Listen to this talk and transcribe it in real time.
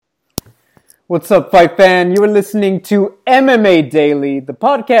What's up, fight fan? You are listening to MMA Daily, the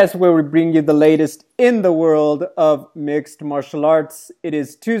podcast where we bring you the latest in the world of mixed martial arts. It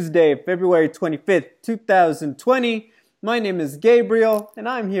is Tuesday, February 25th, 2020. My name is Gabriel, and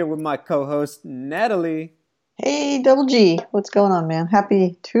I'm here with my co-host, Natalie. Hey, Double G. What's going on, man?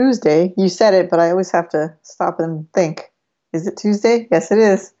 Happy Tuesday. You said it, but I always have to stop and think. Is it Tuesday? Yes, it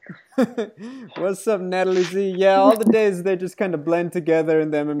is. What's up, Natalie Z? Yeah, all the days, they just kind of blend together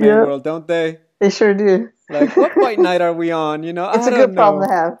in the MMA world, don't they? They sure do. Like, what fight night are we on? You know, it's I a don't good problem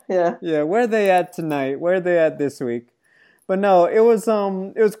to have. Yeah. Yeah, where are they at tonight? Where are they at this week? But no, it was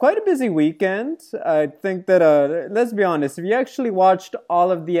quite a busy weekend. I think that let's be honest, if you actually watched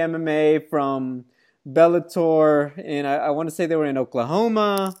all of the MMA from Bellator, and I want to say they were in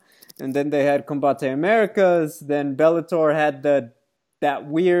Oklahoma, and then they had Combate Americas, then Bellator had that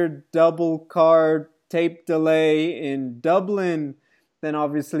weird double card tape delay in Dublin, then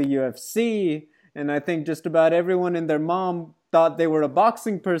obviously UFC, and I think just about everyone and their mom thought they were a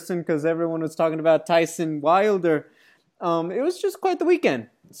boxing person because everyone was talking about Tyson Wilder. It was just quite the weekend.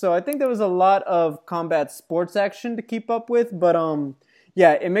 So I think there was a lot of combat sports action to keep up with, but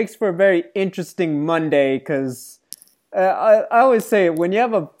yeah, it makes for a very interesting Monday because I always say when you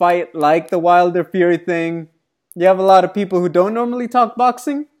have a fight like the Wilder Fury thing, you have a lot of people who don't normally talk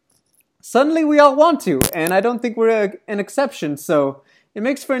boxing. Suddenly we all want to, and I don't think we're an exception, so it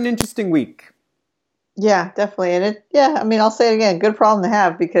makes for an interesting week. Yeah, definitely. And I'll say it again, good problem to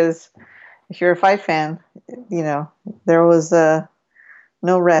have because if you're a fight fan, there was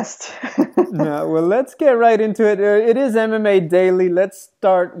no rest. Yeah, well, let's get right into it. It is MMA Daily. Let's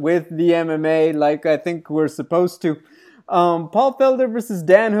start with the MMA like I think we're supposed to. Paul Felder versus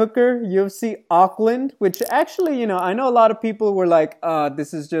Dan Hooker, UFC Auckland, which actually, I know a lot of people were like,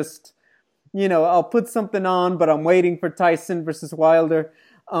 this is just, I'll put something on, but I'm waiting for Tyson versus Wilder.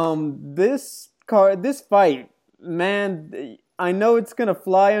 This fight, man, I know it's going to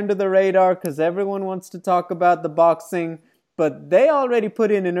fly under the radar because everyone wants to talk about the boxing, but they already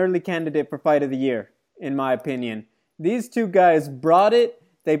put in an early candidate for Fight of the Year, in my opinion. These two guys brought it.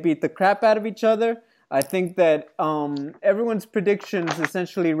 They beat the crap out of each other. I think that everyone's predictions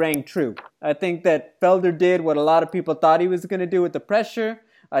essentially rang true. I think that Felder did what a lot of people thought he was going to do with the pressure.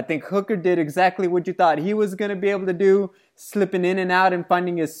 I think Hooker did exactly what you thought he was going to be able to do, slipping in and out and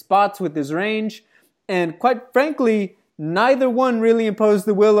finding his spots with his range. And quite frankly, neither one really imposed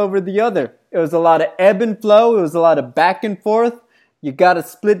the will over the other. It was a lot of ebb and flow. It was a lot of back and forth. You got a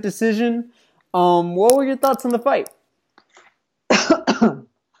split decision. What were your thoughts on the fight?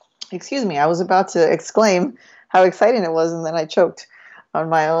 Excuse me, I was about to exclaim how exciting it was, and then I choked on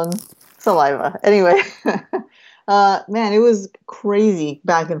my own saliva. Anyway, man, it was crazy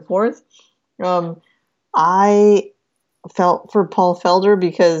back and forth. I felt for Paul Felder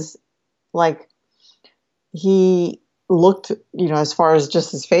because, he looked, as far as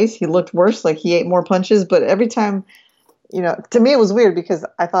just his face, he looked worse, like he ate more punches. But every time, to me it was weird because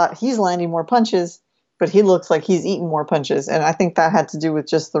I thought he's landing more punches, but he looks like he's eaten more punches. And I think that had to do with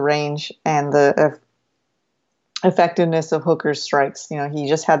just the range and the effectiveness of Hooker's strikes. He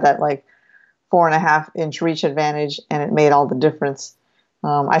just had that 4.5-inch reach advantage, and it made all the difference.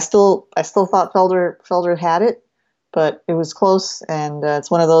 I still thought Felder had it, but it was close, and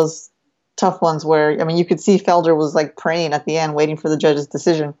it's one of those tough ones where, you could see Felder was praying at the end, waiting for the judge's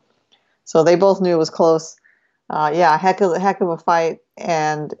decision. So they both knew it was close. A heck of a fight,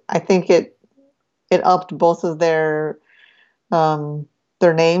 and I think it upped both of their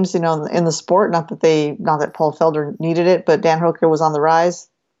names, in the sport. Not that Paul Felder needed it, but Dan Hooker was on the rise.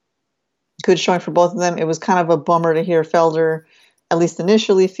 Good showing for both of them. It was kind of a bummer to hear Felder, at least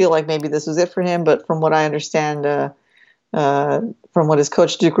initially, feel like maybe this was it for him. But from what I understand, from what his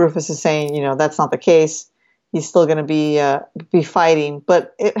coach Duke Roufus is saying, that's not the case. He's still going to be fighting,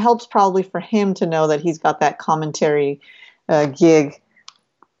 but it helps probably for him to know that he's got that commentary gig.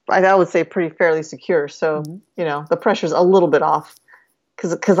 I would say pretty fairly secure. So, the pressure's a little bit off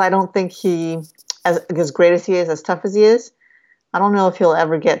because I don't think he, as great as he is, as tough as he is, I don't know if he'll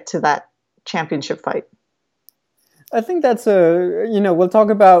ever get to that championship fight. I think that's we'll talk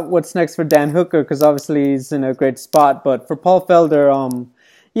about what's next for Dan Hooker because obviously he's in a great spot. But for Paul Felder,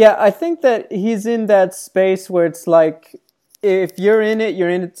 I think that he's in that space where it's like, if you're in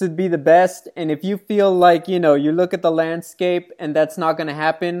it to be the best. And if you feel like, you look at the landscape and that's not going to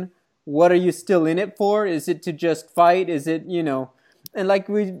happen, what are you still in it for? Is it to just fight? Is it, and like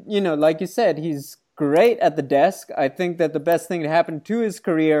you said, he's great at the desk. I think that the best thing that happened to his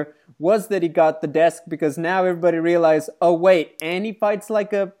career was that he got the desk because now everybody realized, oh wait, and he fights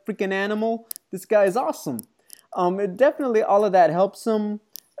like a freaking animal. This guy is awesome. It definitely, all of that helps him.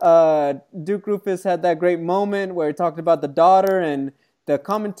 Duke Rufus had that great moment where he talked about the daughter, and the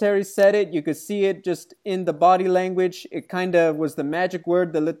commentary said it. You could see it just in the body language. It kind of was the magic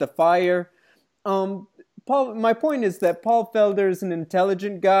word that lit the fire. My point is that Paul Felder is an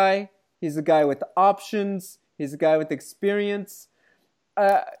intelligent guy. He's a guy with options. He's a guy with experience.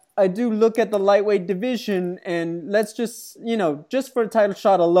 I do look at the lightweight division, and let's just, just for a title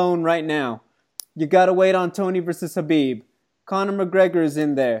shot alone right now, you got to wait on Tony versus Khabib. Conor McGregor is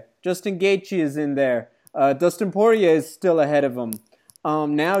in there. Justin Gaethje is in there. Dustin Poirier is still ahead of him.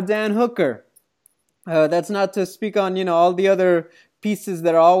 Now Dan Hooker. That's not to speak on, all the other pieces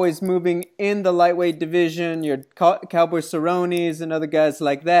that are always moving in the lightweight division, your Cowboy Cerrone's and other guys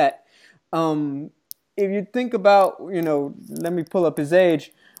like that. If you think about, let me pull up his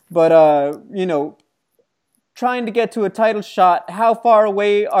age, but, trying to get to a title shot, how far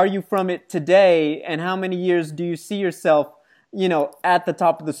away are you from it today, and how many years do you see yourself, at the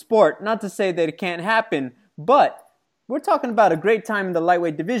top of the sport? Not to say that it can't happen, but we're talking about a great time in the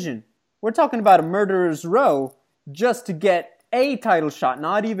lightweight division. We're talking about a murderer's row just to get a title shot,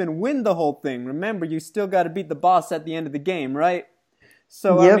 not even win the whole thing. Remember, you still got to beat the boss at the end of the game, right?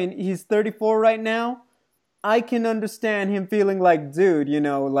 So, Yep. I mean, he's 34 right now. I can understand him feeling like, dude,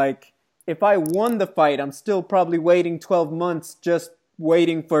 if I won the fight, I'm still probably waiting 12 months just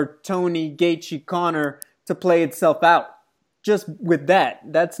waiting for Tony, Gaethje, Conor to play itself out. Just with that.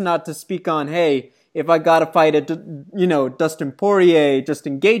 That's not to speak on, hey, if I got to fight at, Dustin Poirier,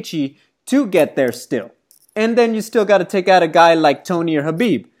 Justin Gaethje to get there still. And then you still got to take out a guy like Tony or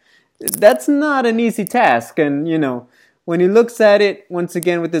Khabib. That's not an easy task. And, when he looks at it, once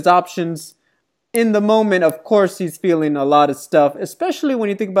again, with his options, in the moment, of course, he's feeling a lot of stuff, especially when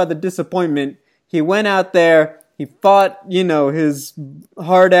you think about the disappointment. He went out there, he fought, his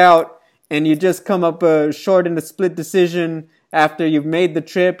heart out, and you just come up short in a split decision after you've made the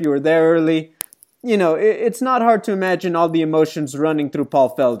trip, you were there early. It's not hard to imagine all the emotions running through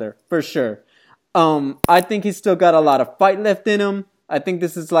Paul Felder, for sure. I think he's still got a lot of fight left in him. I think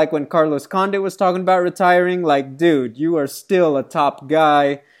this is like when Carlos Condit was talking about retiring. Like, dude, you are still a top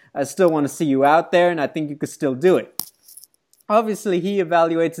guy. I still want to see you out there, and I think you could still do it. Obviously, he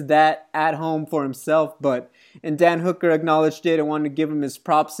evaluates that at home for himself, and Dan Hooker acknowledged it and wanted to give him his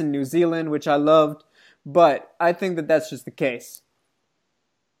props in New Zealand, which I loved. But I think that that's just the case.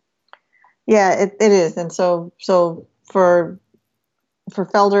 Yeah, it is. And so for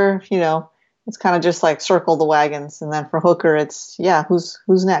Felder, it's kind of just like circle the wagons. And then for Hooker, it's,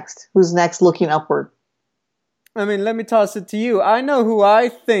 who's next? Who's next looking upward? I mean, let me toss it to you. I know who I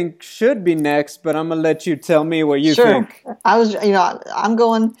think should be next, but I'm going to let you tell me what you think. I'm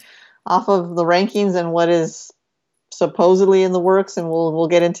going off of the rankings and what is supposedly in the works, and we'll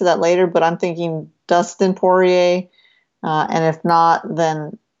get into that later, but I'm thinking Dustin Poirier, and if not,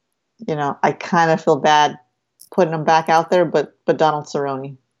 then, I kind of feel bad putting him back out there, but Donald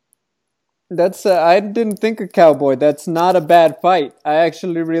Cerrone. That's I didn't think of Cowboy. That's not a bad fight. I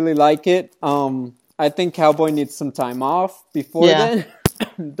actually really like it. I think Cowboy needs some time off before then.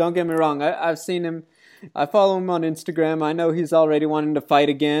 Don't get me wrong. I've seen him. I follow him on Instagram. I know he's already wanting to fight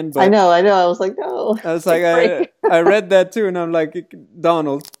again. But I know. I was like, no. I was like, I read that too, and I'm like,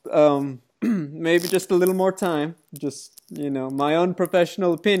 Donald, maybe just a little more time. Just, my own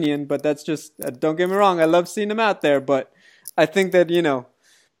professional opinion, but that's just, don't get me wrong. I love seeing him out there, but I think that,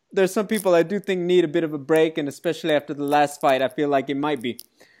 there's some people I do think need a bit of a break, and especially after the last fight, I feel like it might be.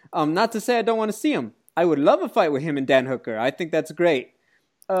 Not to say I don't want to see him. I would love a fight with him and Dan Hooker. I think that's great.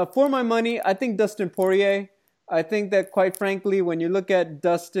 For my money, I think Dustin Poirier. I think that, quite frankly, when you look at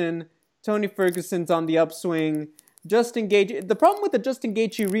Dustin, Tony Ferguson's on the upswing. Justin Gaethje. The problem with the Justin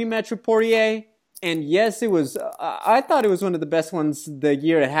Gaethje rematch with Poirier, and yes, it was. I thought it was one of the best ones the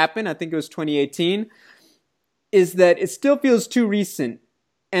year it happened. I think it was 2018. Is that it still feels too recent.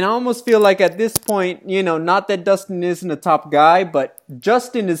 And I almost feel like at this point, not that Dustin isn't a top guy, but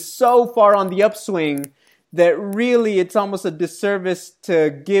Justin is so far on the upswing that really it's almost a disservice to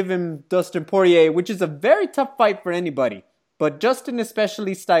give him Dustin Poirier, which is a very tough fight for anybody. But Justin,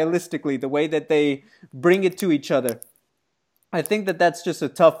 especially stylistically, the way that they bring it to each other, I think that that's just a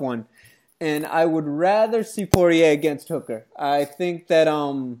tough one. And I would rather see Poirier against Hooker. I think that,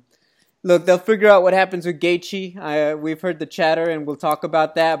 look, they'll figure out what happens with Gaethje. We've heard the chatter, and we'll talk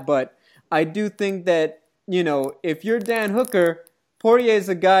about that. But I do think that, if you're Dan Hooker, Poirier is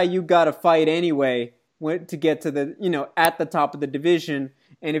a guy you got to fight anyway to get to the, at the top of the division.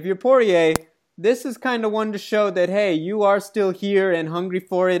 And if you're Poirier, this is kind of one to show that, hey, you are still here and hungry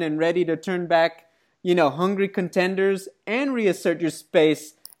for it and ready to turn back, hungry contenders and reassert your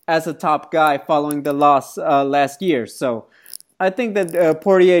space as a top guy following the loss last year. So I think that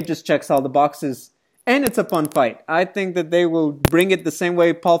Poirier just checks all the boxes, and it's a fun fight. I think that they will bring it the same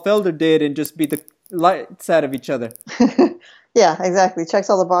way Paul Felder did and just beat the lights out of each other. Yeah, exactly. Checks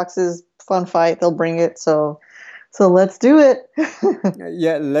all the boxes. Fun fight. They'll bring it. So let's do it.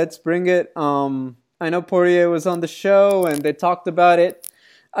 Yeah, let's bring it. I know Poirier was on the show and they talked about it.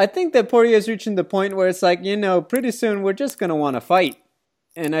 I think that Poirier is reaching the point where it's like, pretty soon we're just gonna want to fight.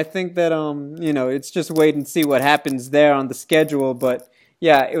 And I think that it's just wait and see what happens there on the schedule. But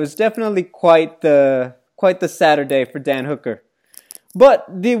yeah, it was definitely quite the Saturday for Dan Hooker. But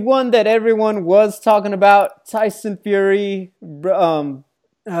the one that everyone was talking about, Tyson Fury, Deontay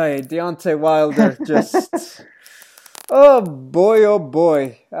Wilder, just oh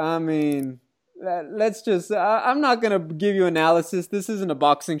boy. I mean, let's just. I'm not gonna give you analysis. This isn't a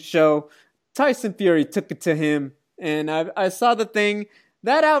boxing show. Tyson Fury took it to him, and I saw the thing.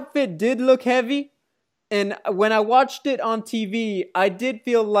 That outfit did look heavy, and when I watched it on TV, I did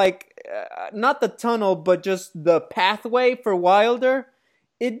feel like not the tunnel, but just the pathway for Wilder.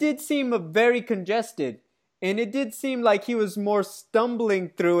 It did seem very congested, and it did seem like he was more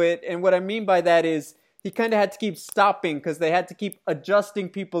stumbling through it. And what I mean by that is he kind of had to keep stopping because they had to keep adjusting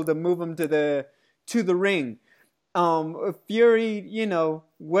people to move him to the ring. Fury,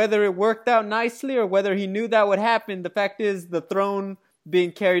 whether it worked out nicely or whether he knew that would happen, the fact is the throne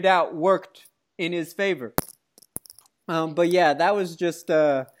being carried out worked in his favor. But yeah, that was just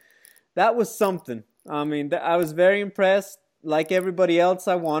that was something. I mean, I was very impressed. Like everybody else,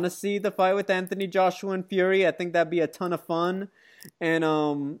 I want to see the fight with Anthony Joshua and Fury. I think that'd be a ton of fun. And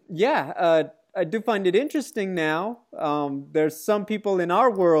I do find it interesting now. There's some people in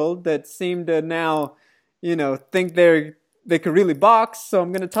our world that seem to now, think they could really box. So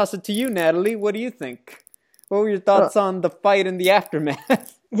I'm gonna toss it to you, Natalie. What do you think? What were your thoughts on the fight and the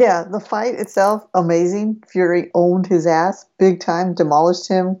aftermath? Yeah, the fight itself, amazing. Fury owned his ass big time, demolished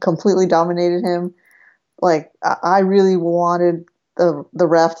him, completely dominated him. Like, I really wanted the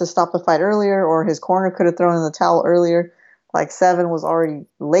ref to stop the fight earlier, or his corner could have thrown in the towel earlier. Like, 7 was already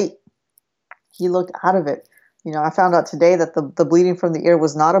late. He looked out of it. I found out today that the bleeding from the ear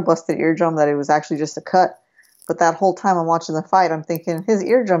was not a busted eardrum, that it was actually just a cut. But that whole time I'm watching the fight, I'm thinking, his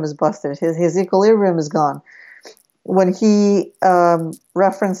eardrum is busted. His equilibrium is gone. When he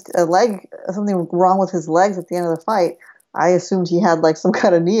referenced something wrong with his legs at the end of the fight, I assumed he had like some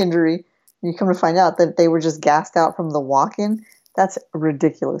kind of knee injury. And you come to find out that they were just gassed out from the walk-in. That's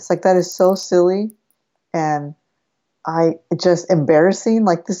ridiculous. Like, that is so silly and just embarrassing.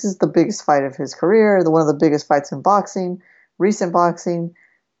 Like, this is the biggest fight of his career, one of the biggest fights in boxing, recent boxing,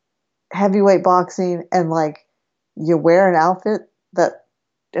 heavyweight boxing, and like, you wear an outfit that,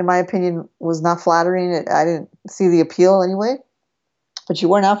 in my opinion, was not flattering. I didn't see the appeal anyway. But you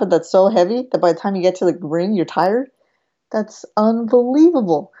wear an outfit that's so heavy that by the time you get to the ring, you're tired. That's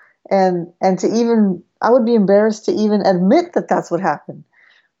unbelievable. And to even, I would be embarrassed to even admit that that's what happened.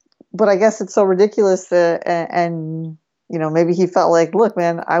 But I guess it's so ridiculous and maybe he felt like, look,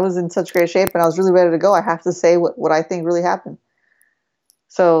 man, I was in such great shape and I was really ready to go. I have to say what I think really happened.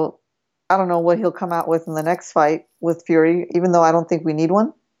 So I don't know what he'll come out with in the next fight with Fury, even though I don't think we need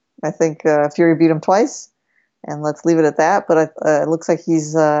one. I think Fury beat him twice, and let's leave it at that. But it looks like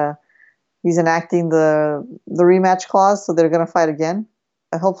he's enacting the rematch clause, so they're going to fight again.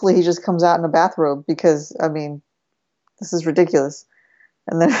 And hopefully he just comes out in a bathrobe because, I mean, this is ridiculous.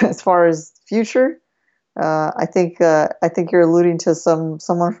 And then as far as future, I think you're alluding to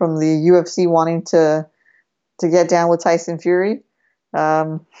someone from the UFC wanting to get down with Tyson Fury.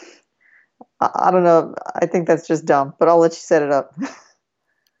 I don't know. I think that's just dumb, but I'll let you set it up.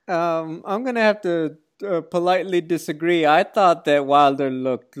 I'm going to have to politely disagree. I thought that Wilder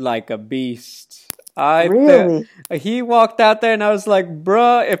looked like a beast. Really? He walked out there and I was like,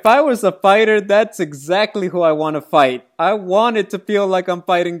 bruh, if I was a fighter, that's exactly who I want to fight. I want it to feel like I'm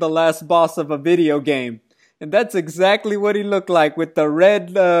fighting the last boss of a video game. And that's exactly what he looked like with the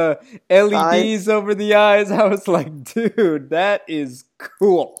red LEDs over the eyes. I was like, dude, that is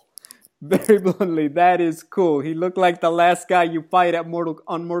cool. Very bluntly, that is cool. He looked like the last guy you fight on Mortal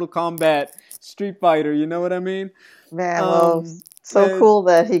Kombat Street Fighter. You know what I mean? Man, cool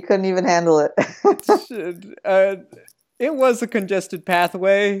that he couldn't even handle it. It was a congested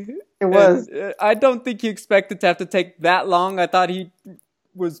pathway. It was. I don't think he expected to have to take that long. I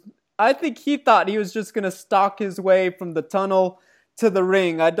think he thought he was just going to stalk his way from the tunnel to the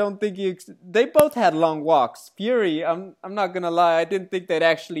ring. I don't think they both had long walks. Fury, I'm not going to lie, I didn't think they'd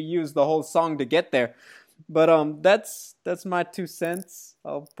actually use the whole song to get there. But that's my 2 cents.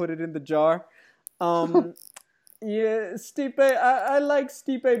 I'll put it in the jar. Yeah, Stipe, I like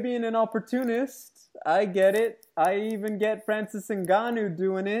Stipe being an opportunist. I get it. I even get Francis Ngannou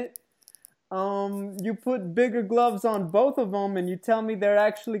doing it. You put bigger gloves on both of them, and you tell me they're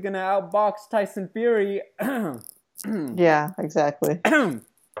actually gonna outbox Tyson Fury. Yeah, exactly.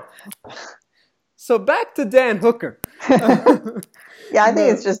 So back to Dan Hooker. Yeah, I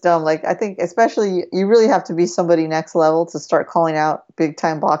think it's just dumb. Like, I think especially you really have to be somebody next level to start calling out big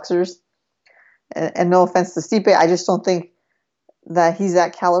time boxers. And no offense to Stipe, I just don't think that he's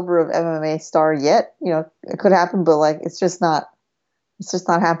that caliber of MMA star yet. You know, it could happen, but like it's just not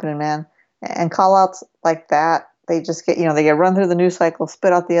happening, man. And call outs like that, they just get, they get run through the news cycle,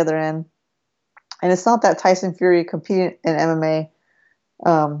 spit out the other end. And it's not that Tyson Fury competed in MMA,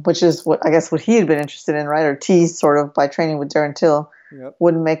 which is what I guess what he had been interested in, right? Or teased sort of by training with Darren Till. Yep.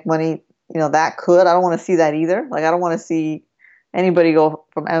 Wouldn't make money. That could. I don't want to see that either. Like, I don't want to see anybody go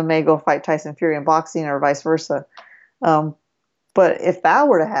from MMA go fight Tyson Fury in boxing or vice versa. But if that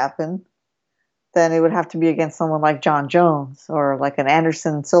were to happen, then it would have to be against someone like John Jones or like an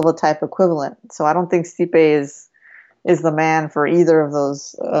Anderson Silva type equivalent. So I don't think Stipe is the man for either of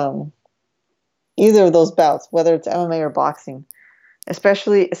those bouts, whether it's MMA or boxing.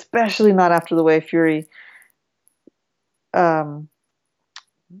 Especially not after the way Fury, how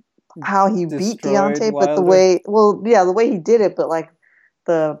he beat Deontay, but the way he did it, but like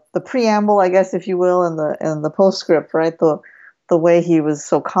the preamble, I guess, if you will, and the postscript, right? The way he was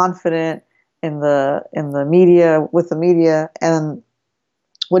so confident in the media, with the media, and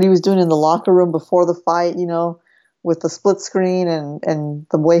what he was doing in the locker room before the fight, with the split screen and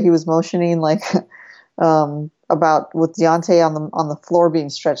the way he was motioning, like about with Deontay on the floor being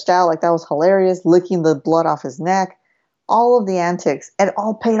stretched out, like that was hilarious, licking the blood off his neck, all of the antics, it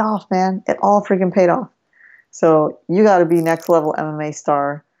all paid off, man. It all freaking paid off. So you got to be next level MMA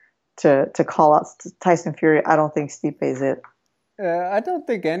star to call out Tyson Fury. I don't think Stipe is it. I don't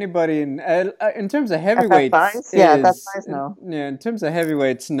think anybody in terms of heavyweights. That size, no. Yeah, in terms of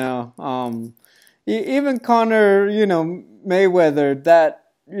heavyweights, no. Even Conor, Mayweather. That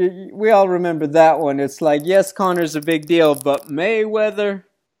we all remember that one. It's like, yes, Conor's a big deal, but Mayweather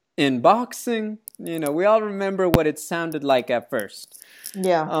in boxing, we all remember what it sounded like at first.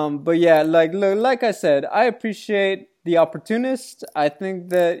 Yeah. But yeah, like I said, I appreciate the opportunist. I think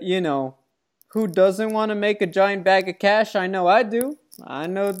that who doesn't want to make a giant bag of cash? I know I do. I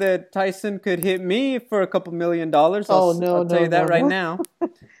know that Tyson could hit me for a couple $1 million. I'll tell you that right now.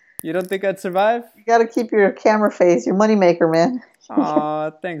 You don't think I'd survive? You got to keep your camera face, your moneymaker, man. Aw,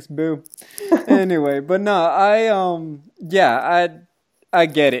 thanks, boo. Anyway, but no, I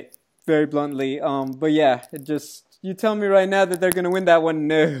get it very bluntly. But yeah, you tell me right now that they're gonna win that one.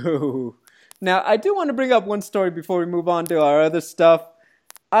 No. Now, I do want to bring up one story before we move on to our other stuff.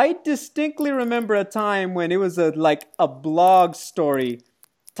 I distinctly remember a time when it was a blog story.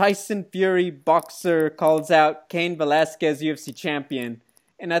 Tyson Fury, boxer, calls out Cain Velasquez, UFC champion.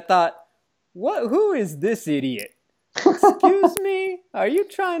 And I thought, who is this idiot? Excuse me? Are you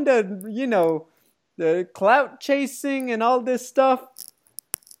trying to, the clout chasing and all this stuff?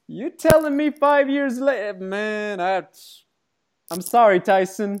 You telling me 5 years later? Man, I'm sorry,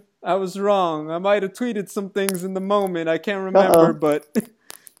 Tyson. I was wrong. I might have tweeted some things in the moment. I can't remember, but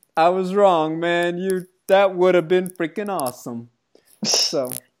I was wrong, man. That would have been freaking awesome.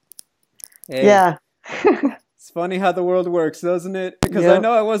 So, hey, yeah. It's funny how the world works, doesn't it? Because I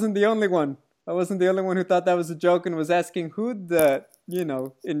know I wasn't the only one. I wasn't the only one who thought that was a joke and was asking who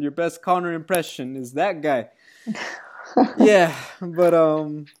in your best Conor impression is that guy. Yeah, but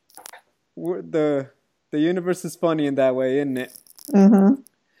the universe is funny in that way, isn't it? Mm-hmm.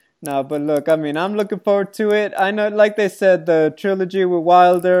 No, but look, I'm looking forward to it. I know, like they said, the trilogy with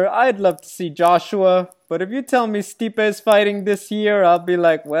Wilder, I'd love to see Joshua. But if you tell me Stipe is fighting this year, I'll be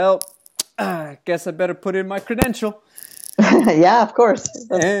like, well, I guess I better put in my credential. Yeah, of course.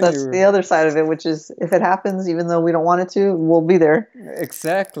 That's the other side of it, which is if it happens, even though we don't want it to, we'll be there.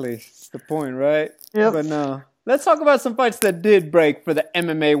 Exactly. It's the point, right? Yep. But no. Let's talk about some fights that did break for the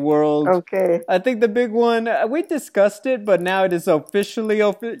MMA world. Okay. I think the big one, we discussed it, but now it is officially,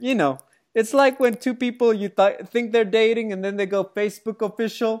 it's like when two people you think they're dating and then they go Facebook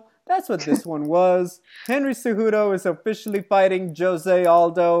official. That's what this one was. Henry Cejudo is officially fighting Jose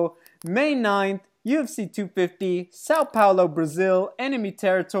Aldo May 9th, UFC 250, Sao Paulo, Brazil, enemy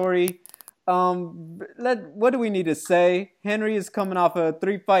territory. What do we need to say? Henry is coming off a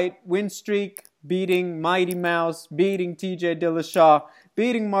 3-fight win streak, beating Mighty Mouse, beating TJ Dillashaw,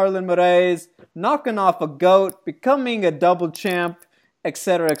 beating Marlon Moraes, knocking off a GOAT, becoming a double champ,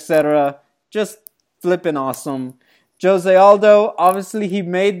 etc., etc. Just flipping awesome. Jose Aldo, obviously he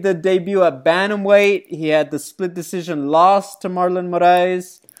made the debut at bantamweight. He had the split decision loss to Marlon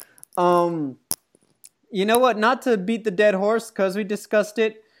Moraes. You know what? Not to beat the dead horse because we discussed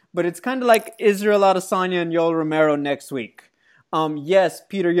it, but it's kind of like Israel Adesanya and Yoel Romero next week. Yes,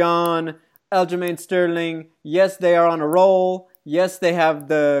 Peter Yan, Aljamain Sterling. Yes, they are on a roll. Yes, they have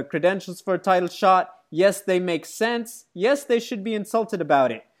the credentials for a title shot. Yes, they make sense. Yes, they should be insulted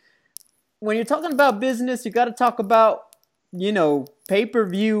about it. When you're talking about business, you got to talk about,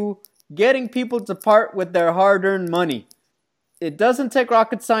 pay-per-view, getting people to part with their hard-earned money. It doesn't take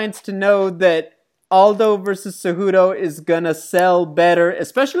rocket science to know that Aldo versus Cejudo is going to sell better,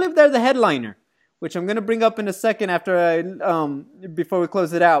 especially if they're the headliner, which I'm going to bring up in a second before we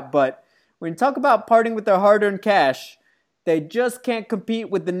close it out. But when you talk about parting with their hard-earned cash, they just can't compete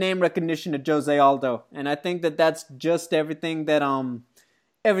with the name recognition of Jose Aldo. And I think that that's just everything that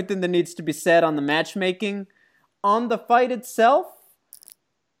needs to be said on the matchmaking. On the fight itself,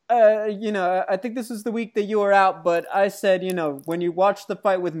 I think this was the week that you were out, but I said, when you watch the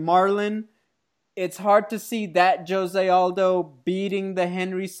fight with Marlon, it's hard to see that Jose Aldo beating the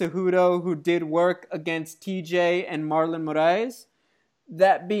Henry Cejudo who did work against TJ and Marlon Moraes.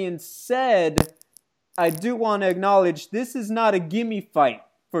 That being said, I do want to acknowledge this is not a gimme fight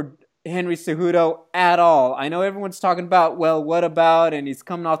for Henry Cejudo at all. I know everyone's talking about, well, what about, and he's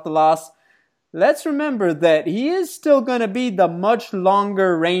coming off the loss. Let's remember that he is still going to be the much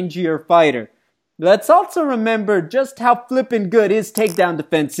longer, rangier fighter. Let's also remember just how flippin' good his takedown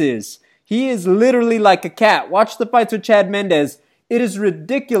defense is. He is literally like a cat. Watch the fights with Chad Mendes. It is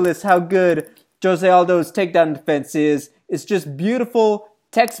ridiculous how good Jose Aldo's takedown defense is. It's just beautiful,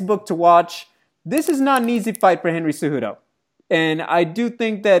 textbook to watch. This is not an easy fight for Henry Cejudo. And I do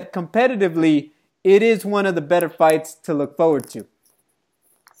think that competitively, it is one of the better fights to look forward to.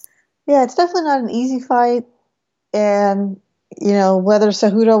 Yeah, it's definitely not an easy fight. And, whether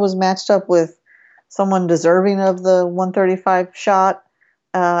Cejudo was matched up with someone deserving of the 135 shot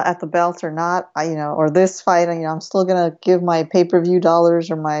at the belt or not, or this fight, I'm still going to give my pay-per-view dollars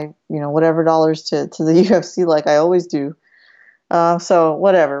or my, whatever dollars to the UFC like I always do. So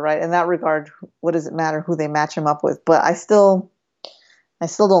whatever, right? In that regard, what does it matter who they match him up with? But I still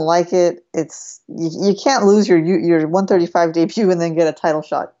don't like it. It's you can't lose your 135 debut and then get a title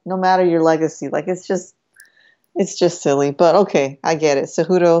shot, no matter your legacy. Like it's just silly. But okay, I get it.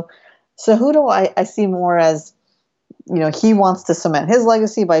 Cejudo, I see more as, he wants to cement his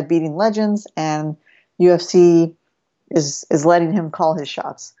legacy by beating legends, and UFC is letting him call his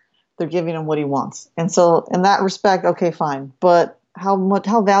shots. They're giving him what he wants. And so in that respect, okay, fine. But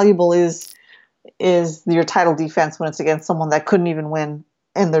how valuable is your title defense when it's against someone that couldn't even win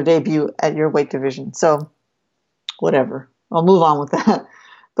in their debut at your weight division? So whatever. I'll move on with that.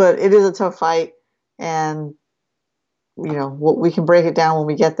 But it is a tough fight, and we can break it down when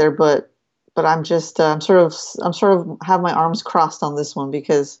we get there, but I'm just I'm sort of have my arms crossed on this one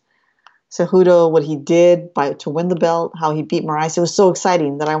because Cejudo, what he did to win the belt, how he beat Moraes, it was so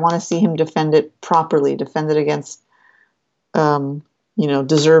exciting that I want to see him defend it properly, defend it against,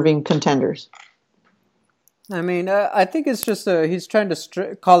 deserving contenders. I mean, I think it's just he's trying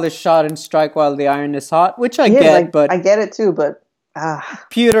to call his shot and strike while the iron is hot, which I get, but I get it too, but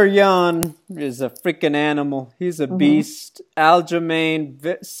Peter Yan is a freaking animal. He's a beast.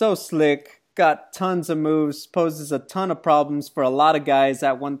 Aljamain, so slick. Got tons of moves, poses a ton of problems for a lot of guys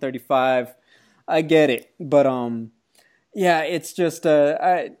at 135. I get it. But, yeah, it's just,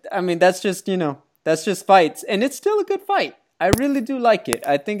 that's just fights. And it's still a good fight. I really do like it.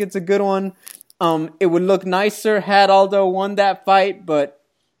 I think it's a good one. It would look nicer had Aldo won that fight, but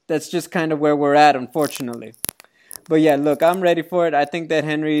that's just kind of where we're at, unfortunately. But yeah, look, I'm ready for it. I think that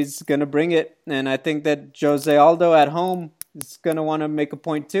Henry's going to bring it. And I think that Jose Aldo at home is going to want to make a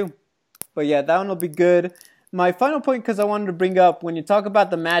point too. But yeah, that one will be good. My final point, because I wanted to bring up, when you talk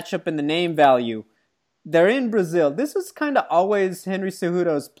about the matchup and the name value, they're in Brazil. This was kind of always Henry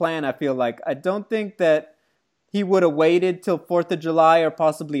Cejudo's plan, I feel like. I don't think that he would have waited till 4th of July or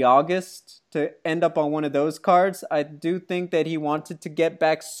possibly August to end up on one of those cards. I do think that he wanted to get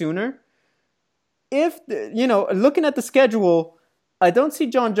back sooner. Looking at the schedule, I don't see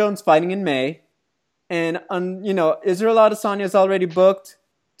John Jones fighting in May. And, Israel Adesanya is already booked.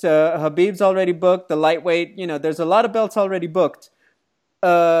 Khabib's already booked. The lightweight, there's a lot of belts already booked.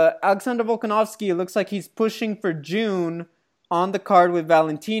 Alexander Volkanovski, it looks like he's pushing for June on the card with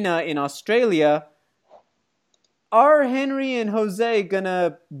Valentina in Australia. Are Henry and Jose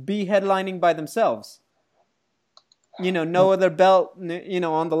gonna be headlining by themselves? No other belt, on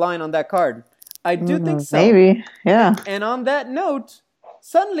the line on that card. I do think so. Maybe, yeah. And on that note,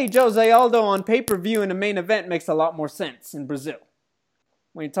 suddenly Jose Aldo on pay-per-view in a main event makes a lot more sense in Brazil.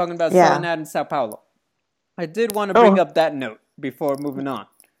 When you're talking about selling out in Sao Paulo. I did want to bring up that note before moving on.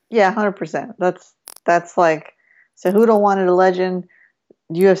 Yeah, 100%. That's like Cejudo wanted a legend.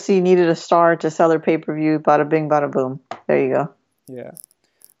 UFC needed a star to sell their pay-per-view. Bada bing, bada boom. There you go. Yeah.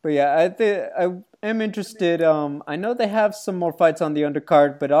 But yeah, I am interested. I know they have some more fights on the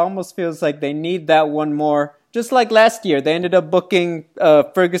undercard, but it almost feels like they need that one more. Just like last year, they ended up booking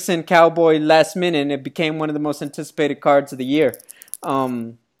Ferguson Cowboy last minute, and it became one of the most anticipated cards of the year.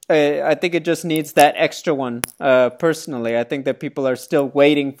 I think it just needs that extra one. Personally, I think that people are still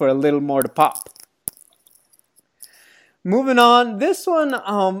waiting for a little more to pop. Moving on, this one,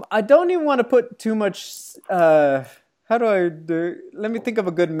 I don't even want to put too much. How do I do? Let me think of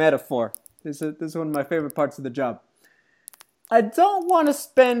a good metaphor. This is one of my favorite parts of the job. I don't want to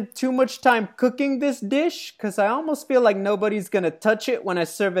spend too much time cooking this dish because I almost feel like nobody's going to touch it when I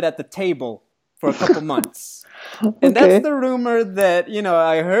serve it at the table for a couple months. And that's the rumor that,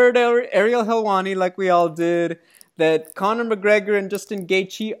 I heard Ariel Helwani, like we all did, that Conor McGregor and Justin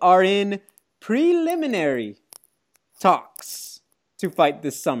Gaethje are in preliminary talks to fight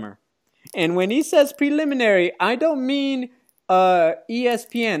this summer. And when he says preliminary, I don't mean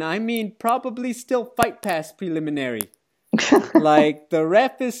ESPN. I mean probably still Fight Pass preliminary. Like the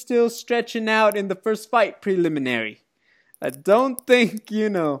ref is still stretching out in the first fight preliminary. I don't think,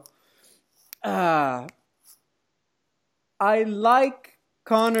 I like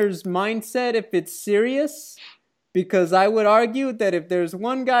Conor's mindset if it's serious, because I would argue that if there's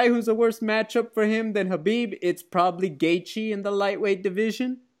one guy who's a worse matchup for him than Khabib, it's probably Gaethje in the lightweight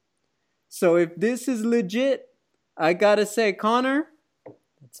division. So if this is legit, I gotta say, Conor,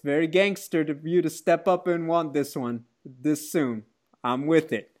 it's very gangster of you to step up and want this one this soon. I'm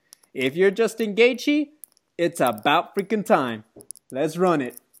with it. If you're Justin Gaethje, it's about freaking time. Let's run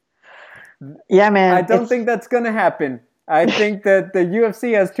it. Yeah, man. I don't think that's gonna happen. I think that the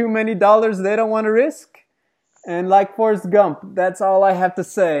UFC has too many dollars they don't want to risk. And like Forrest Gump, that's all I have to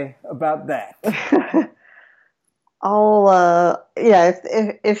say about that.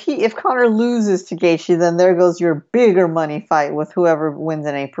 If Conor loses to Gaethje, then there goes your bigger money fight with whoever wins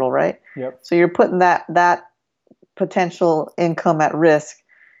in April, right? Yep. So you're putting that potential income at risk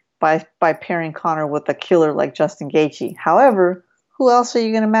by pairing Conor with a killer like Justin Gaethje. However, who else are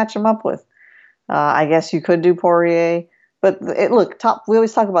you going to match him up with? I guess you could do Poirier, but we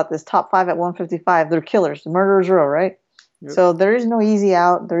always talk about this top 5 at 155. They're killers, murderers row, right? Yep. So there is no easy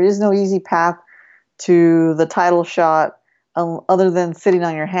out. There is no easy path to the title shot, other than sitting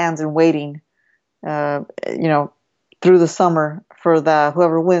on your hands and waiting, through the summer for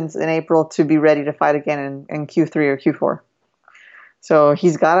whoever wins in April to be ready to fight again in Q3 or Q4. So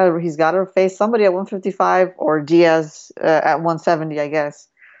he's gotta face somebody at 155 or Diaz at 170, I guess,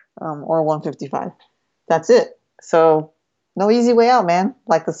 or 155. That's it. So no easy way out, man.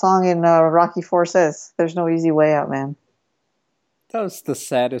 Like the song in Rocky IV says, there's no easy way out, man. That was the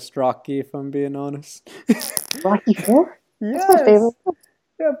saddest Rocky, if I'm being honest. Rocky IV? Yes. That's my favorite one.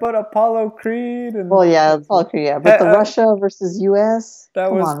 Yeah, but Apollo Creed. Apollo Creed, yeah. But the Russia versus U.S.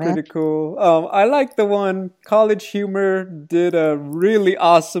 That was pretty cool. I like the one College Humor did a really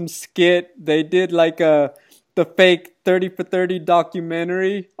awesome skit. They did like the fake 30 for 30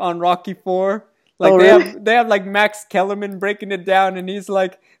 documentary on Rocky IV. Like they have like Max Kellerman breaking it down, and he's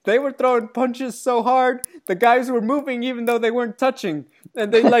like, they were throwing punches so hard, the guys were moving even though they weren't touching.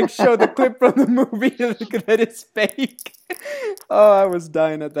 And they like show the clip from the movie that it's fake. Oh, I was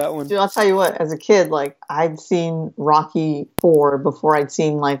dying at that one. Dude, I'll tell you what, as a kid, like I'd seen Rocky IV before I'd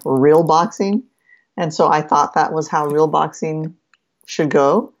seen like real boxing. And so I thought that was how real boxing should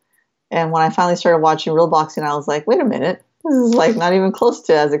go. And when I finally started watching real boxing, I was like, wait a minute. This is like not even close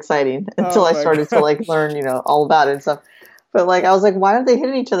to as exciting until I started to like learn, all about it and stuff. But like I was like, why aren't they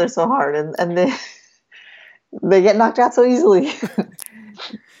hitting each other so hard? And they get knocked out so easily.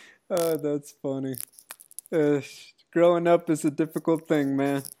 Oh, that's funny. Growing up is a difficult thing,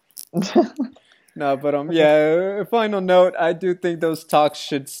 man. No, but final note, I do think those talks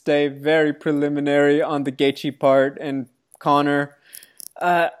should stay very preliminary on the Gaethje part and Conor.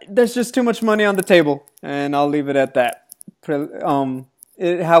 There's just too much money on the table, and I'll leave it at that.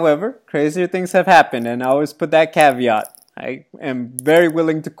 However, crazier things have happened, and I always put that caveat. I am very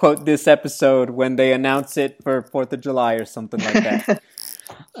willing to quote this episode when they announce it for 4th of July or something like that.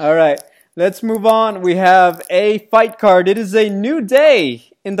 All right, let's move on. We have a fight card. It is a new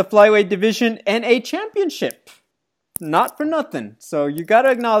day in the flyweight division and a championship. Not for nothing. So you got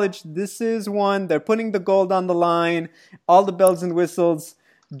to acknowledge this is one. They're putting the gold on the line. All the bells and whistles.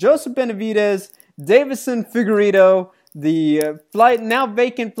 Joseph Benavidez, Davison Figueiredo, the now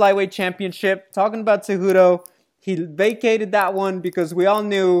vacant flyweight championship. Talking about Cejudo, he vacated that one because we all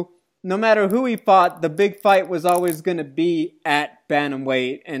knew no matter who he fought, the big fight was always going to be at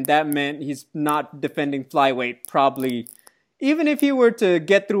bantamweight, and that meant he's not defending flyweight probably. Even if he were to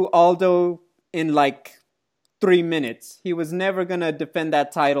get through Aldo in like 3 minutes, he was never going to defend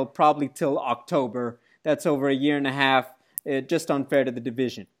that title probably till October. That's over a year and a half. Just unfair to the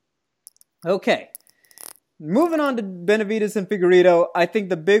division. Okay. Moving on to Benavidez and Figueiredo, I think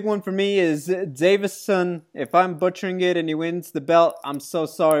the big one for me is Deiveson. If I'm butchering it and he wins the belt, I'm so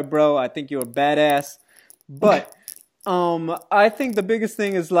sorry, bro. I think you're a badass. But I think the biggest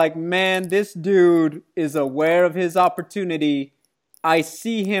thing is like, man, this dude is aware of his opportunity. I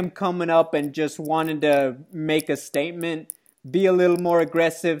see him coming up and just wanting to make a statement, be a little more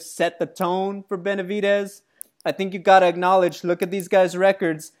aggressive, set the tone for Benavidez. I think you got to acknowledge, look at these guys'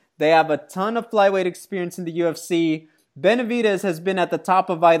 records. They have a ton of flyweight experience in the UFC. Benavidez has been at the top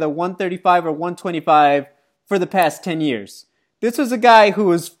of either 135 or 125 for the past 10 years. This was a guy who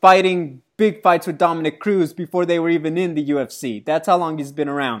was fighting big fights with Dominic Cruz before they were even in the UFC. That's how long he's been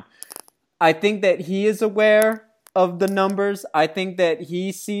around. I think that he is aware of the numbers. I think that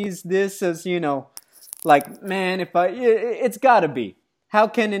he sees this as, like, man, it's gotta be. How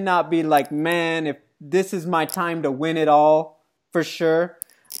can it not be like, man, if this is my time to win it all, for sure.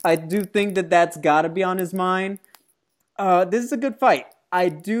 I do think that that's got to be on his mind. This is a good fight. I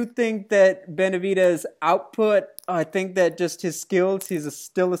do think that Benavidez' output, I think that just his skills, he's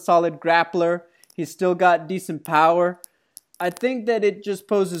still a solid grappler. He's still got decent power. I think that it just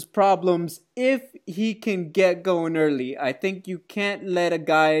poses problems if he can get going early. I think you can't let a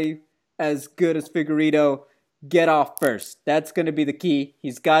guy as good as Figueiredo get off first. That's going to be the key.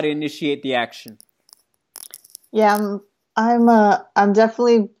 He's got to initiate the action. Yeah, I'm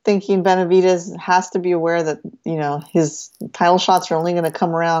definitely thinking Benavidez has to be aware that, his title shots are only going to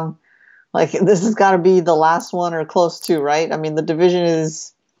come around. Like, this has got to be the last one or close to, right? I mean, the division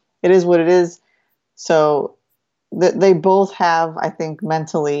is what it is. So they both have, I think,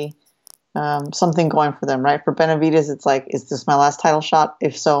 mentally something going for them, right? For Benavidez, it's like, is this my last title shot?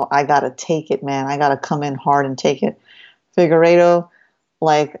 If so, I got to take it, man. I got to come in hard and take it. Figueiredo,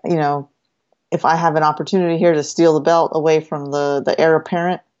 like, if I have an opportunity here to steal the belt away from the heir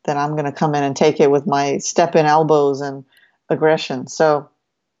apparent, then I'm going to come in and take it with my step-in elbows and aggression. So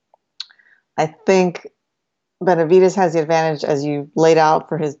I think Benavidez has the advantage, as you laid out,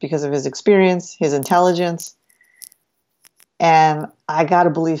 because of his experience, his intelligence, and I got to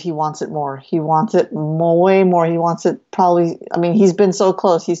believe he wants it more. He wants it way more. He wants it probably. I mean, he's been so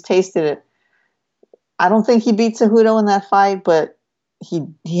close. He's tasted it. I don't think he beat Cejudo in that fight, but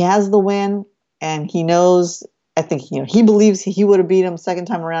he has the win. And he knows, I think, he believes he would have beat him second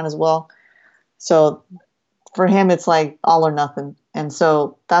time around as well. So for him, it's like all or nothing. And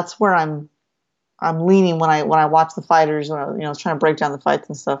so that's where I'm leaning when I watch the fighters, when I was trying to break down the fights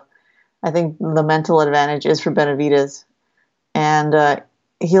and stuff. I think the mental advantage is for Benavidez. And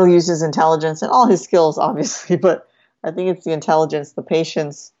he'll use his intelligence and all his skills, obviously. But I think it's the intelligence, the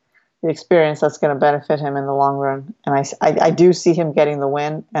patience, the experience that's going to benefit him in the long run. And I do see him getting the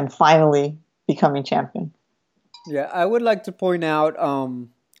win and finally becoming champion. Yeah, I would like to point out,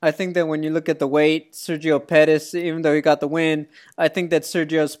 I think that when you look at the weight, Sergio Pettis, even though he got the win, I think that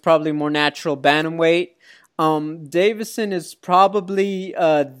Sergio's probably more natural bantamweight. Deiveson is probably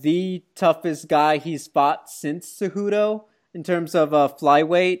the toughest guy he's fought since Cejudo in terms of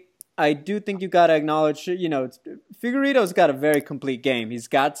flyweight. I do think you got to acknowledge, Figueiredo's got a very complete game. He's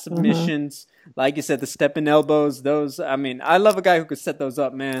got submissions, like you said, the step-in elbows, those, I love a guy who could set those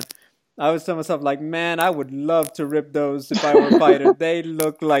up, man. I was telling myself, like, man, I would love to rip those if I were a fighter. They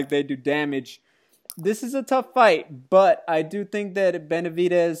look like they do damage. This is a tough fight, but I do think that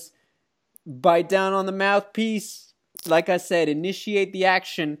Benavidez bite down on the mouthpiece. Like I said, initiate the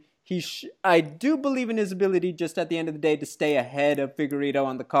action. I do believe in his ability just at the end of the day to stay ahead of Figueiredo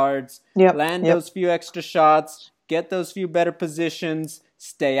on the cards. Land those few extra shots, get those few better positions,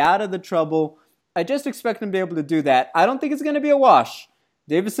 stay out of the trouble. I just expect him to be able to do that. I don't think it's going to be a wash.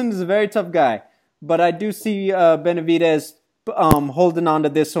 Deiveson is a very tough guy, but I do see Benavidez holding on to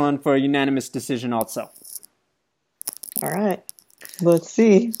this one for a unanimous decision also. All right. Let's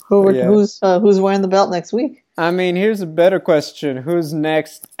see who's wearing the belt next week. I mean, here's a better question. Who's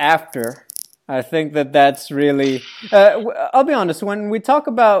next after? I think that's really... I'll be honest, when we talk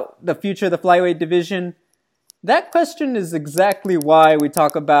about the future of the flyweight division, that question is exactly why we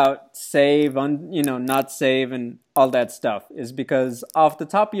talk about save, not save, and all that stuff. Is because off the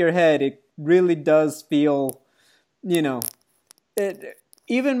top of your head, it really does feel,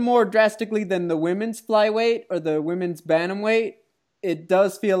 even more drastically than the women's flyweight or the women's bantamweight, it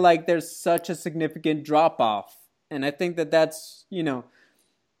does feel like there's such a significant drop-off. And I think that's,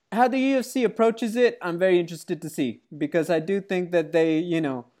 how the UFC approaches it, I'm very interested to see, because I do think that they,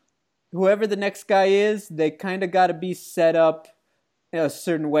 whoever the next guy is, they kind of got to be set up a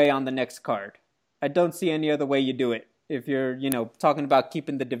certain way on the next card. I don't see any other way you do it if you're, talking about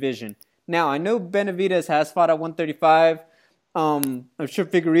keeping the division. Now, I know Benavidez has fought at 135. I'm sure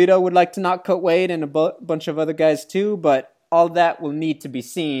Figueiredo would like to not cut weight, and a bunch of other guys too, but all that will need to be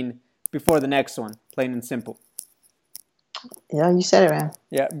seen before the next one, plain and simple. Yeah, you said it, man.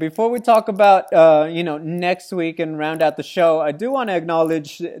 Yeah, before we talk about, next week and round out the show, I do want to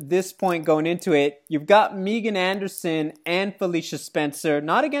acknowledge this point going into it. You've got Megan Anderson and Felicia Spencer,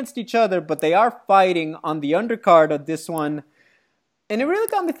 not against each other, but they are fighting on the undercard of this one. And it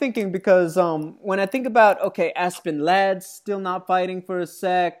really got me thinking, because when I think about, okay, Aspen Ladd's still not fighting for a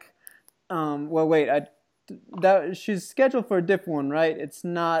sec. She's scheduled for a different one, right? It's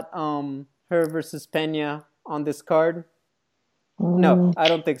not her versus Pena on this card. No, I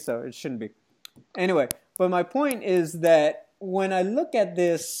don't think so. It shouldn't be. Anyway, but my point is that when I look at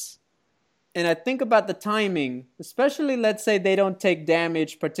this and I think about the timing, especially let's say they don't take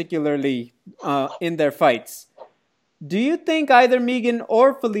damage particularly in their fights, do you think either Megan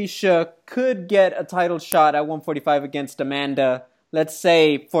or Felicia could get a title shot at 145 against Amanda, let's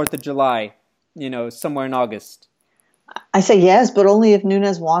say 4th of July, somewhere in August? I say yes, but only if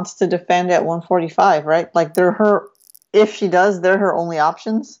Nunes wants to defend at 145, right? Like if she does, they're her only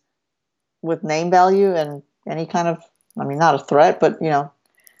options with name value and any kind of, not a threat, but, they'll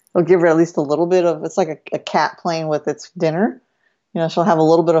give her at least a little bit of, it's like a cat playing with its dinner. She'll have a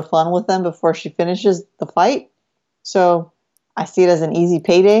little bit of fun with them before she finishes the fight. So I see it as an easy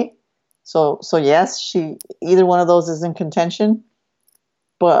payday. So yes, either one of those is in contention.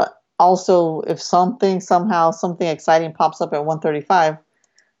 But also, if something exciting pops up at 135,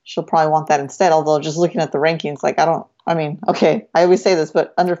 she'll probably want that instead. Although just looking at the rankings, I always say this,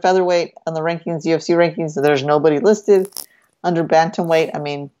 but under featherweight on the rankings, UFC rankings, there's nobody listed. Under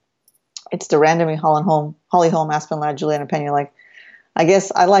bantamweight, it's the randomly Holly Holm, Aspen Ladd, Juliana Pena. I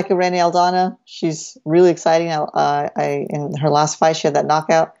guess I like Irene Aldana. She's really exciting. In her last fight, she had that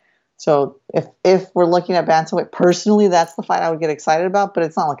knockout. So if we're looking at bantamweight, personally, that's the fight I would get excited about. But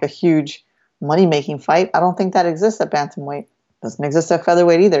it's not like a huge money-making fight. I don't think that exists at bantamweight. Doesn't exist at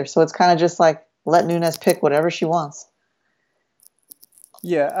featherweight either. So it's kind of just like let Nunes pick whatever she wants.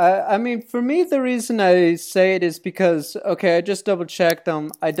 Yeah, for me, the reason I say it is because, okay, I just double-checked.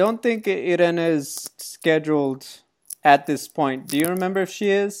 I don't think Irene is scheduled at this point. Do you remember if she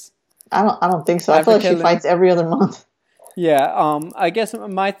is? I don't think so. I feel like she fights every other month. Yeah, I guess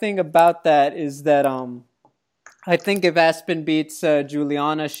my thing about that is that I think if Aspen beats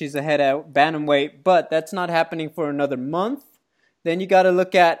Juliana, she's ahead at bantamweight, but that's not happening for another month. Then you got to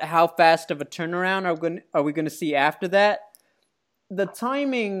look at how fast of a turnaround are we going to see after that. The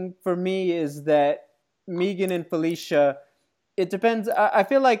timing for me is that Megan and Felicia, it depends. I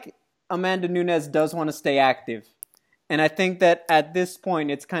feel like Amanda Nunes does want to stay active. And I think that at this point,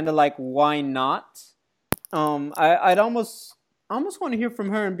 it's kind of like, why not? I'd almost want to hear from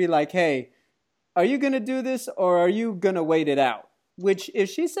her and be like, hey, are you going to do this or are you going to wait it out? Which, if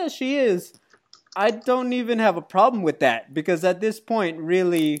she says she is, I don't even have a problem with that. Because at this point,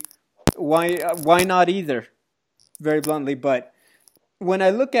 really, why not either? Very bluntly. But when I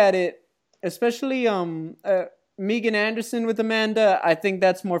look at it, especially Megan Anderson with Amanda, I think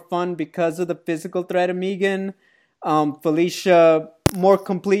that's more fun because of the physical threat of Megan. Felicia, more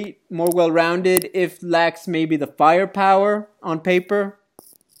complete, more well-rounded, if lacks maybe the firepower on paper.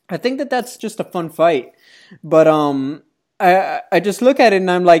 I think that's just a fun fight. But I just look at it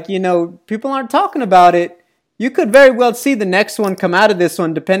and I'm like, people aren't talking about it. You could very well see the next one come out of this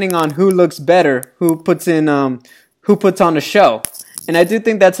one depending on who looks better, who puts on a show. And I do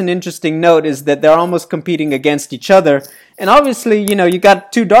think that's an interesting note, is that they're almost competing against each other. And obviously, you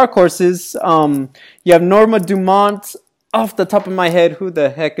got two dark horses. You have Norma Dumont. Off the top of my head, who the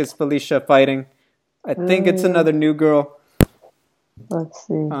heck is Felicia fighting? I think it's another new girl. Let's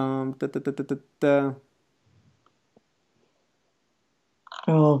see.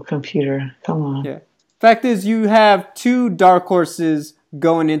 Oh, computer. Come on. Yeah. Fact is, you have two dark horses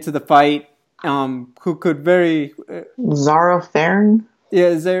going into the fight. Who could very... Zara Farn?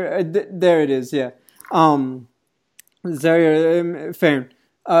 Yeah, there it is, yeah. Zara Farn.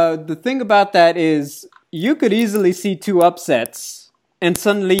 The thing about that is, you could easily see two upsets, and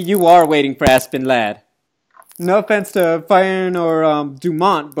suddenly you are waiting for Aspen Ladd. No offense to Farn or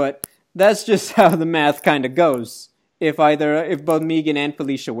Dumont, but that's just how the math kind of goes. If both Megan and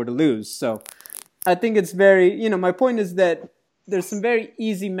Felicia were to lose. So, I think it's very... my point is that there's some very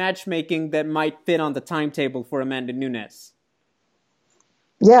easy matchmaking that might fit on the timetable for Amanda Nunes.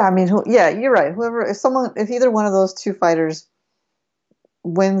 Yeah, I mean, yeah, you're right. If either one of those two fighters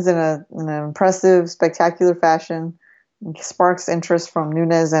wins in an impressive, spectacular fashion, sparks interest from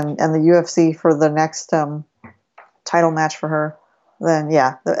Nunes and the UFC for the next title match for her, then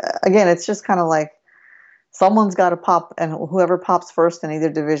yeah, again, it's just kind of like someone's got to pop, and whoever pops first in either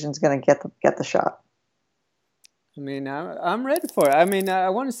division is going to get the shot. I mean, I'm ready for it. I mean, I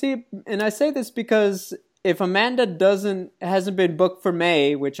want to see, and I say this because if Amanda hasn't been booked for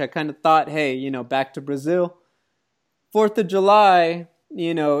May, which I kind of thought, hey, back to Brazil, 4th of July,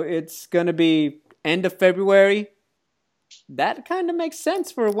 it's gonna be end of February. That kind of makes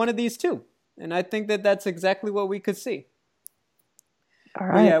sense for one of these two, and I think that that's exactly what we could see. All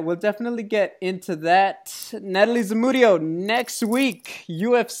right. But yeah, we'll definitely get into that. Natalie Zamudio next week,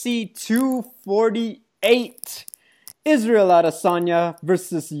 UFC 248. Israel Adesanya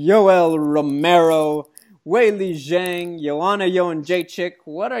versus Yoel Romero. Weili Zhang, Joanna Jędrzejczyk.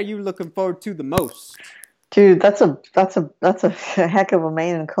 What are you looking forward to the most? Dude, that's a heck of a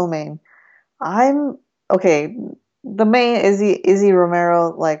main and co-main. I'm okay. The main Izzy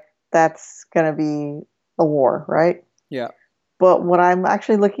Romero, like that's gonna be a war, right? Yeah. But what I'm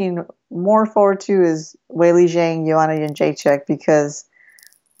actually looking more forward to is Weili Zhang, Joanna Jędrzejczyk, because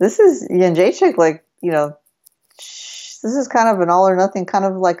this is Jędrzejczyk, like, this is kind of an all or nothing, kind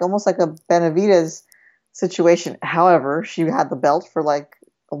of like almost like a Benavidez situation. However, she had the belt for like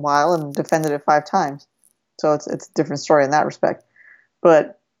a while and defended it 5 times. So it's a different story in that respect.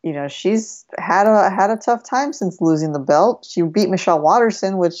 But, she's had a tough time since losing the belt. She beat Michelle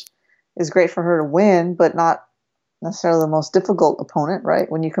Waterson, which is great for her to win, but not necessarily the most difficult opponent, right?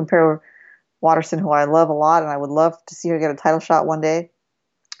 When you compare Waterson, who I love a lot, and I would love to see her get a title shot one day,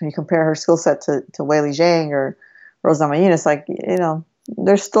 when you compare her skill set to Weili Zhang or Rose Namajunas, like,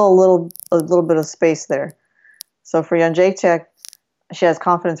 there's still a little bit of space there. So for Jędrzejczyk, she has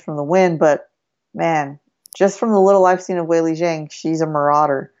confidence from the win, but man, just from the little I've seen of Weili Zhang, she's a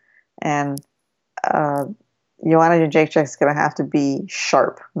marauder, and Joanna Jędrzejczyk is going to have to be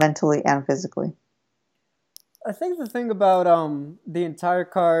sharp mentally and physically. I think the thing about the entire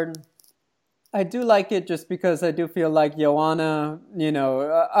card, I do like it just because I do feel like Joanna,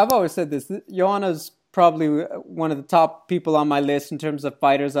 I've always said this, Joanna's probably one of the top people on my list in terms of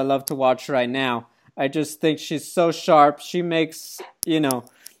fighters I love to watch right now. I just think she's so sharp. She makes,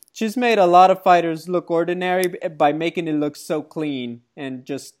 she's made a lot of fighters look ordinary by making it look so clean and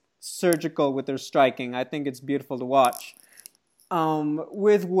just surgical with her striking. I think it's beautiful to watch.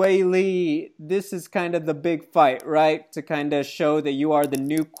 With Weili, this is kind of the big fight, right? To kind of show that you are the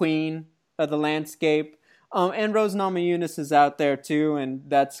new queen of the landscape. And Rose Namajunas is out there too, and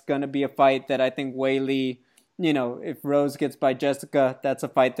that's going to be a fight that I think Weili, if Rose gets by Jessica, that's a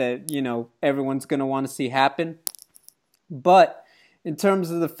fight that, everyone's going to want to see happen. But in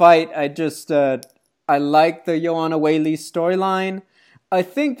terms of the fight, I like the Joanna Weili storyline. I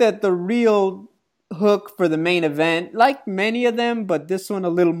think that the real hook for the main event, like many of them, but this one a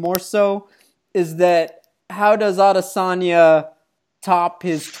little more so, is that how does Adesanya top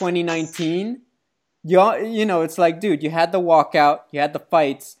his 2019? It's like, dude, you had the walkout, you had the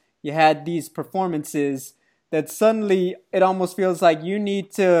fights, you had these performances that suddenly it almost feels like you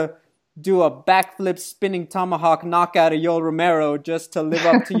need to do a backflip spinning tomahawk knockout of Yoel Romero just to live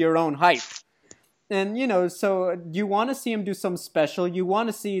up to your own hype. And, so you want to see him do something special. You want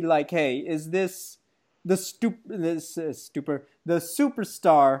to see, like, hey, is this the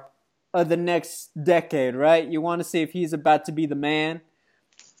superstar of the next decade, right? You want to see if he's about to be the man.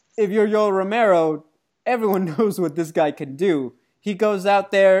 If you're Yoel Romero, everyone knows what this guy can do. He goes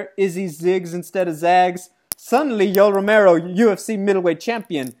out there, Izzy zigs instead of zags. Suddenly, Yoel Romero, UFC middleweight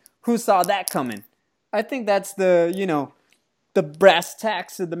champion. Who saw that coming? I think that's the brass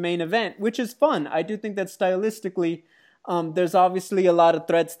tacks of the main event, which is fun. I do think that stylistically, there's obviously a lot of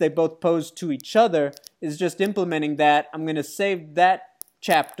threats they both pose to each other. Is just implementing that. I'm going to save that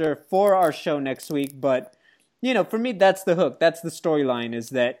chapter for our show next week. But, for me, that's the hook. That's the storyline, is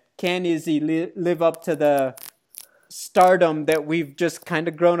that can Izzy live up to the stardom that we've just kind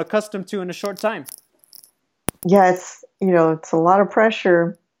of grown accustomed to in a short time? Yeah, it's a lot of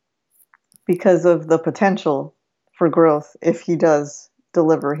pressure because of the potential for growth if he does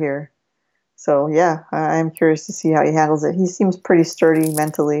deliver here. So yeah, I'm curious to see how he handles it. He seems pretty sturdy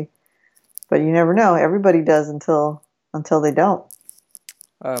mentally, but you never know. Everybody does until they don't.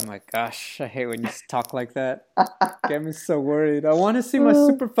 Oh my gosh, I hate when you talk like that. Get me so worried. I want to see my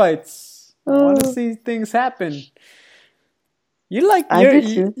super fights. I want to see things happen. You're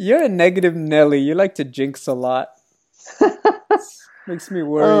a negative Nelly. You like to jinx a lot. Makes me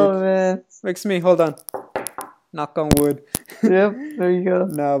worried. Oh man. Makes me, hold on. Knock on wood. Yep, there you go.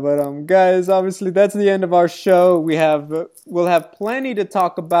 No, but guys, obviously that's the end of our show. We'll have plenty to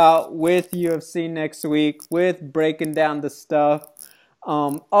talk about with UFC next week, with breaking down the stuff.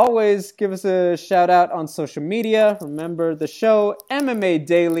 Always give us a shout out on social media. Remember the show MMA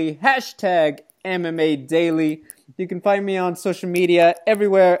Daily, hashtag MMA Daily. You can find me on social media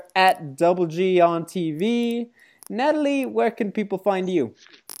everywhere at Double G on TV. Natalie, where can people find you?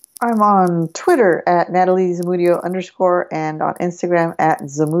 I'm on Twitter at Natalie Zamudio _ and on Instagram at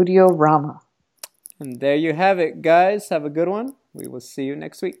Zamudio Rama. And there you have it, guys. Have a good one. We will see you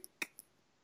next week.